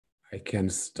I can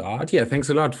start. Yeah, thanks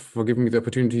a lot for giving me the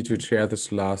opportunity to chair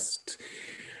this last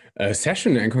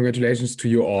session, and congratulations to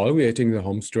you all. We're hitting the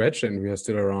home stretch and we are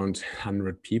still around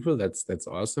 100 people. That's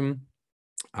awesome.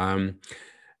 Yeah,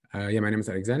 my name is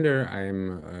Alexander.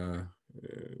 I'm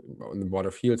on the board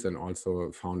of HEALS and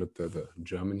also founded the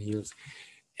German HEALS.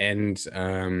 And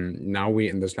now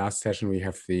in this last session, we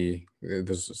have the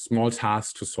small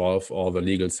task to solve all the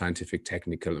legal, scientific,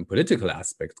 technical, and political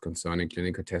aspects concerning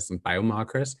clinical tests and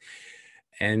biomarkers.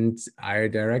 And I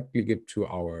directly give to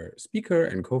our speaker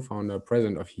and co-founder,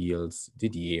 president of HEALS,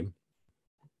 Didier.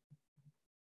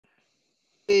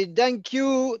 Thank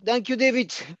you,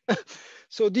 David.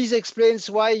 So this explains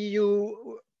why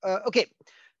you, okay.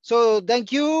 So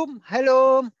thank you,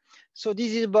 hello. So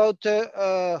this is about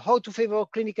how to favor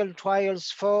clinical trials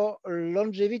for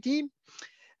longevity.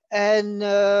 And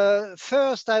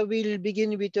first I will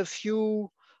begin with a few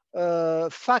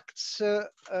facts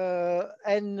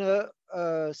and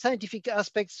scientific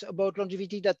aspects about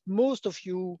longevity that most of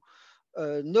you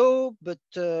know, but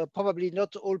probably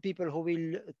not all people who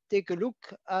will take a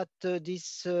look at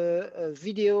this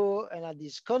video and at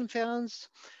this conference.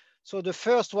 So the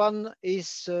first one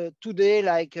is today,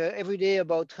 like every day,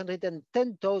 about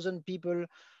 110,000 people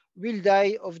will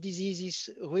die of diseases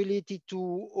related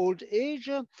to old age.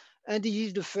 And this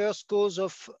is the first cause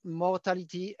of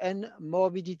mortality and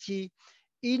morbidity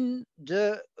in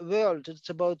the world. It's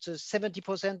about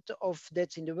 70% of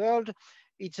deaths in the world.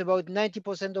 It's about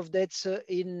 90% of deaths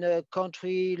in a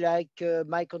country like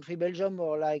my country, Belgium,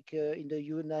 or like in the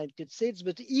United States.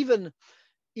 But even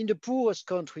in the poorest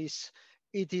countries,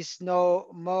 it is now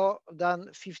more than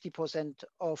 50%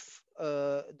 of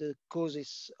the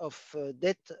causes of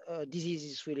death,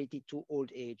 diseases related to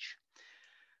old age.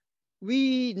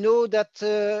 We know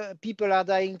that people are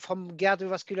dying from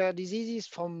cardiovascular diseases,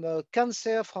 from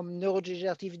cancer, from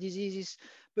neurodegenerative diseases,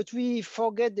 but we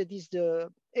forget that is the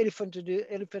elephant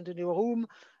in the room,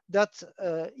 that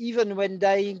even when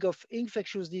dying of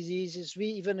infectious diseases,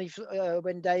 even if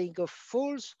when dying of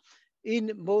falls,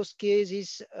 in most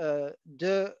cases,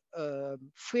 the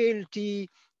frailty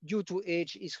due to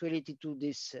age is related to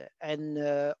this. And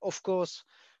of course,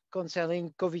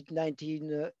 concerning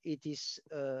COVID-19, it is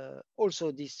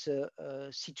also this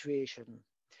situation.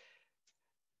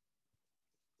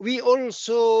 We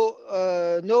also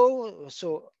know,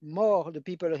 so more the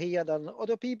people here than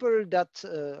other people, that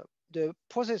the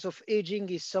process of aging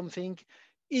is something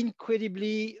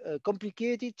incredibly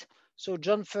complicated. So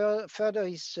John Further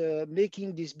is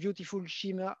making this beautiful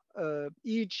schema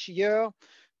each year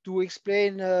to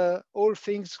explain all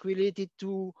things related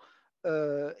to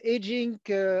aging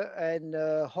and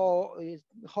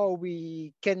how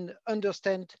we can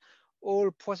understand all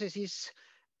processes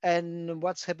and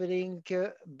what's happening,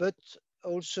 but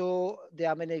also there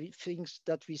are many things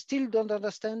that we still don't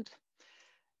understand.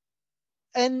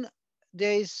 And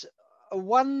there is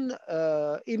one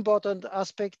important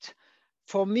aspect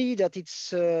for me that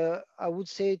it's, I would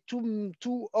say,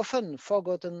 too often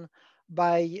forgotten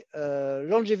by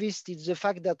longevists. It's the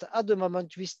fact that at the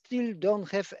moment we still don't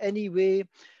have any way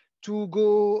to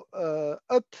go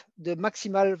up the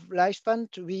maximal lifespan.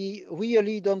 We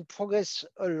really don't progress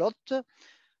a lot.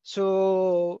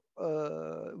 So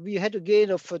we had a gain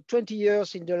of 20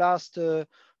 years in the last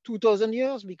 2000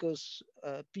 years because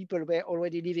people were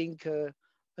already living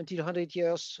until 100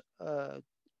 years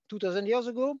 2000 years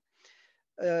ago.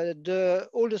 The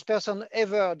oldest person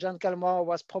ever, John Calmar,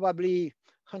 was probably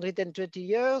 120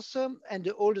 years, and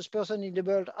the oldest person in the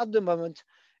world at the moment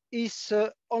is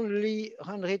only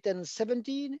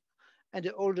 117, and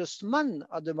the oldest man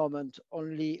at the moment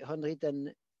only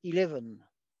 111.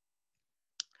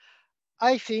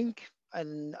 I think,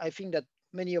 and I think that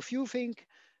many of you think,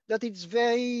 that it's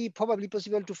very probably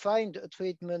possible to find a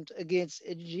treatment against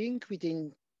aging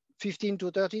within 15 to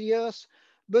 30 years,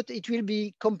 but it will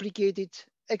be complicated,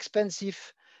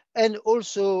 expensive, and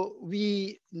also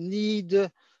we need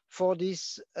for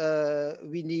this,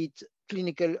 we need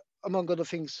clinical, among other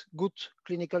things, good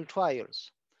clinical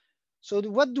trials. So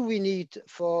what do we need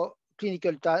for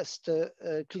clinical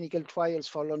trials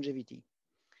for longevity?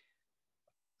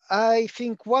 I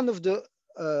think one of the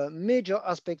major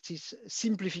aspects is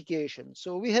simplification.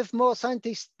 So we have more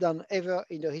scientists than ever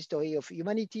in the history of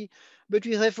humanity, but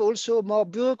we have also more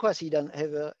bureaucracy than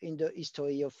ever in the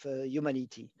history of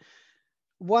humanity.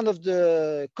 One of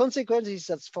the consequences is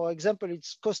that, for example,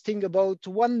 it's costing about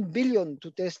 1 billion to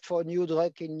test for a new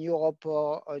drug in Europe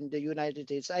or in the United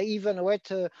States. I even read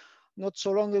not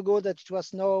so long ago that it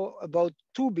was now about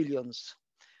 2 billions.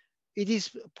 It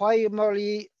is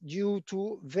primarily due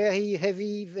to very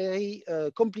heavy, very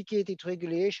complicated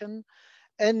regulation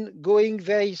and going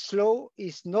very slow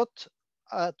is not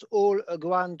at all a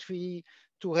guarantee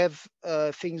to have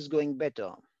things going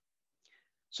better.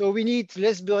 So we need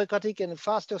less bureaucratic and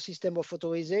faster system of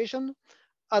authorization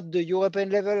at the European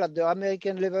level, at the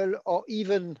American level, or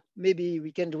even maybe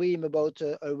we can dream about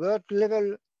a world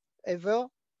level ever.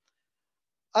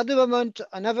 At the moment,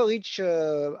 an average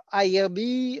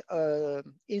IRB,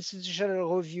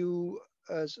 institutional review,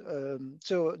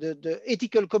 so the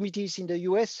ethical committees in the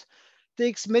US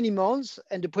takes many months,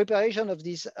 and the preparation of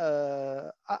this,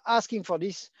 asking for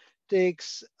this,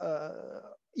 takes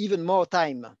even more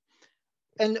time.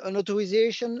 And an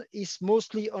authorization is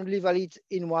mostly only valid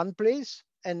in one place,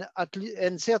 and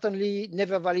certainly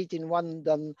never valid in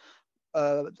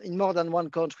in more than one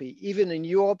country. Even in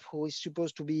Europe, who is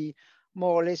supposed to be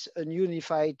more or less a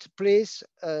unified place,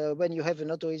 when you have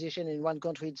an authorization in one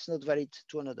country, it's not valid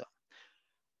to another.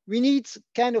 We need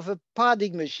kind of a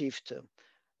paradigm shift.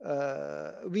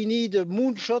 We need a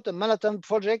moonshot, a Manhattan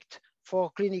project for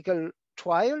clinical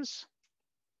trials.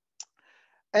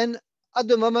 And at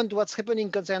the moment, what's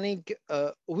happening concerning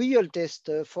real test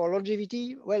for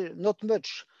longevity? Well, not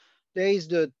much. There is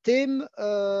the TAME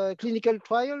clinical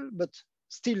trial, but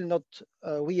still not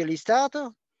really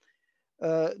started.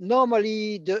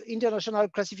 Normally, the international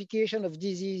classification of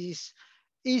diseases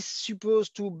is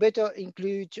supposed to better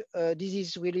include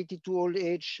disease related to old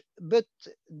age, but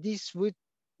this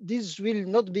will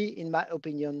not be, in my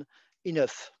opinion,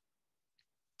 enough.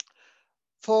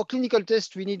 For clinical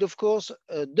tests, we need, of course,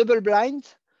 double-blind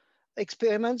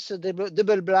experiments,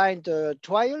 double-blind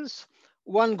trials,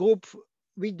 one group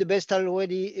with the best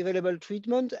already available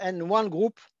treatment, and one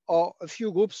group or a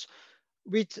few groups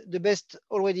with the best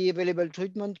already available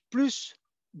treatment, plus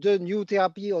the new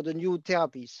therapy or the new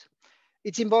therapies.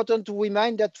 It's important to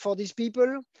remind that for these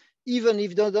people, even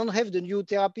if they don't have the new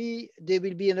therapy, they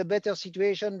will be in a better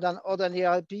situation than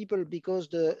ordinary people, because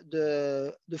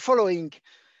the following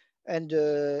and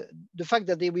the fact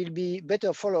that they will be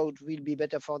better followed will be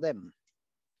better for them.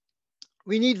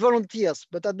 We need volunteers,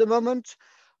 but at the moment,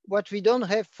 what we don't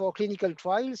have for clinical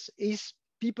trials is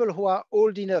people who are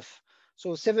old enough.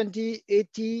 So 70,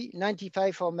 80,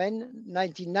 95 for men,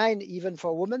 99 even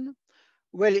for women.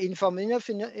 Well informed enough,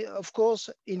 of course,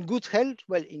 in good health.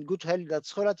 Well, in good health,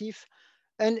 that's relative,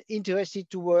 and interested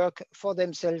to work for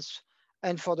themselves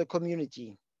and for the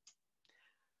community.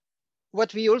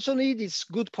 What we also need is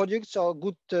good products or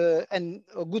good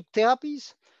good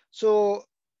therapies. So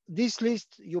this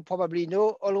list you probably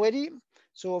know already.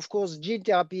 So of course, gene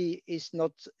therapy is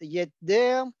not yet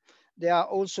there. There are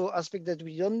also aspects that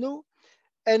we don't know.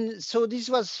 And so this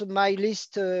was my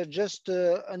list just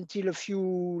until a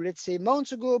few, let's say,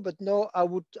 months ago, but now I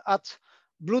would add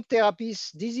blood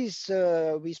therapies. This is,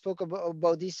 we spoke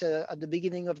about this at the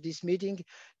beginning of this meeting.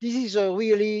 This is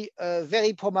really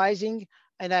very promising,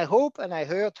 and I hope and I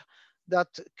heard that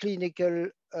clinical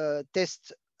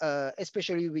tests,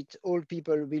 especially with old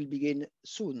people, will begin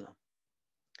soon.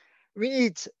 We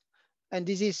need, and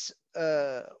this is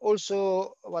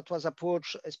also what was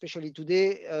approached, especially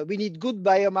today, we need good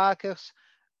biomarkers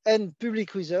and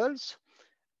public results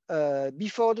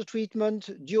before the treatment,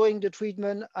 during the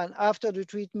treatment, and after the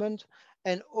treatment.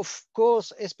 And of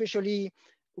course, especially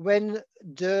when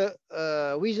the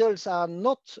results are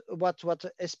not what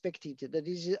expected. That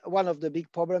is one of the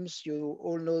big problems. You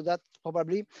all know that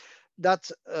probably, that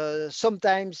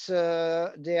sometimes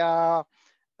there are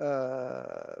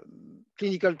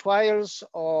clinical trials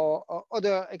or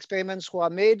other experiments who are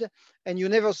made, and you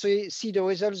never see the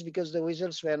results because the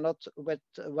results were not what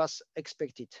was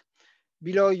expected.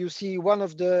 Below you see one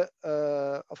of the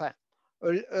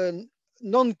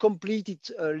non-completed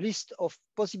list of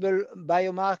possible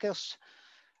biomarkers.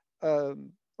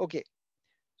 Okay,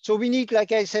 so we need,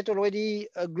 like I said already,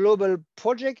 a global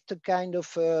project, a kind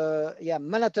of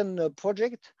Manhattan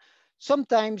project.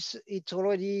 Sometimes it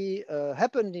already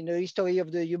happened in the history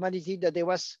of the humanity that there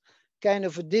was kind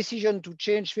of a decision to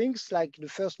change things, like the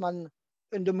first man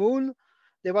on the moon.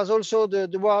 There was also the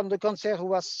war on the cancer, who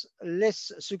was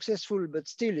less successful, but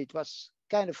still it was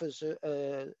kind of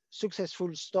a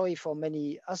successful story for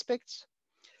many aspects.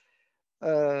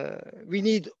 We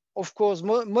need, of course,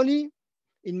 more money.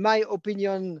 In my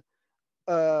opinion,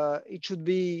 it should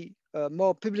be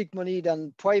more public money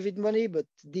than private money, but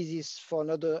this is for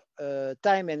another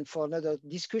time and for another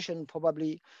discussion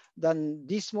probably than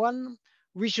this one.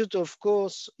 We should, of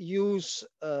course, use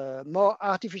more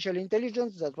artificial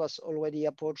intelligence. That was already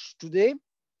approached today.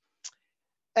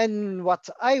 And what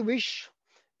I wish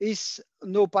is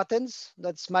no patents.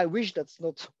 That's my wish. That's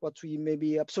not what we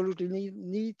maybe absolutely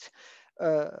need,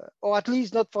 or at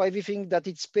least not for everything that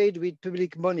it's paid with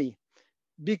public money.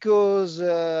 because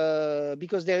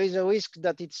there is a risk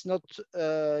that it's not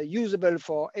usable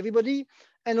for everybody,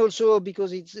 and also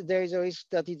because there is a risk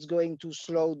that it's going to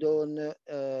slow down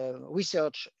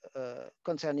research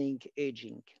concerning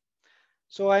aging.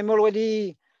 So I'm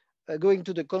already going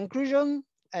to the conclusion,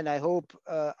 and I hope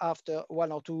after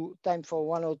time for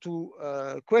one or two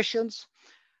questions.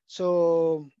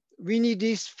 So we need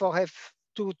this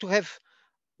to have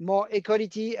more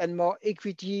equality and more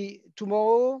equity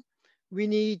tomorrow. We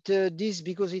need this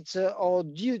because it's our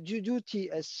duty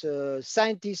as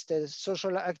scientists, as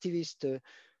social activists,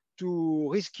 to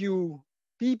rescue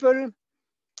people.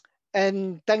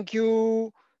 And thank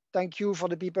you for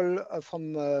the people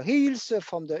from HEALS,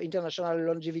 from the International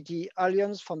Longevity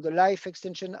Alliance, from the Life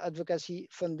Extension Advocacy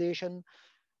Foundation.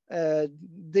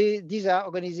 These are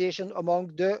organizations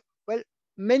among the, well,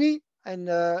 many and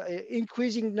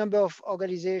increasing number of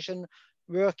organizations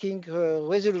working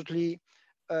resolutely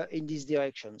in these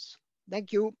directions.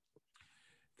 Thank you.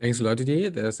 Thanks a lot, Didier.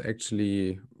 There's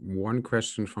actually one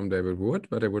question from David Wood,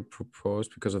 but I would propose,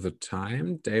 because of the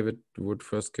time, David Wood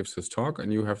first gives his talk,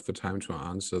 and you have the time to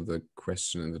answer the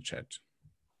question in the chat.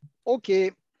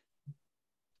 Okay.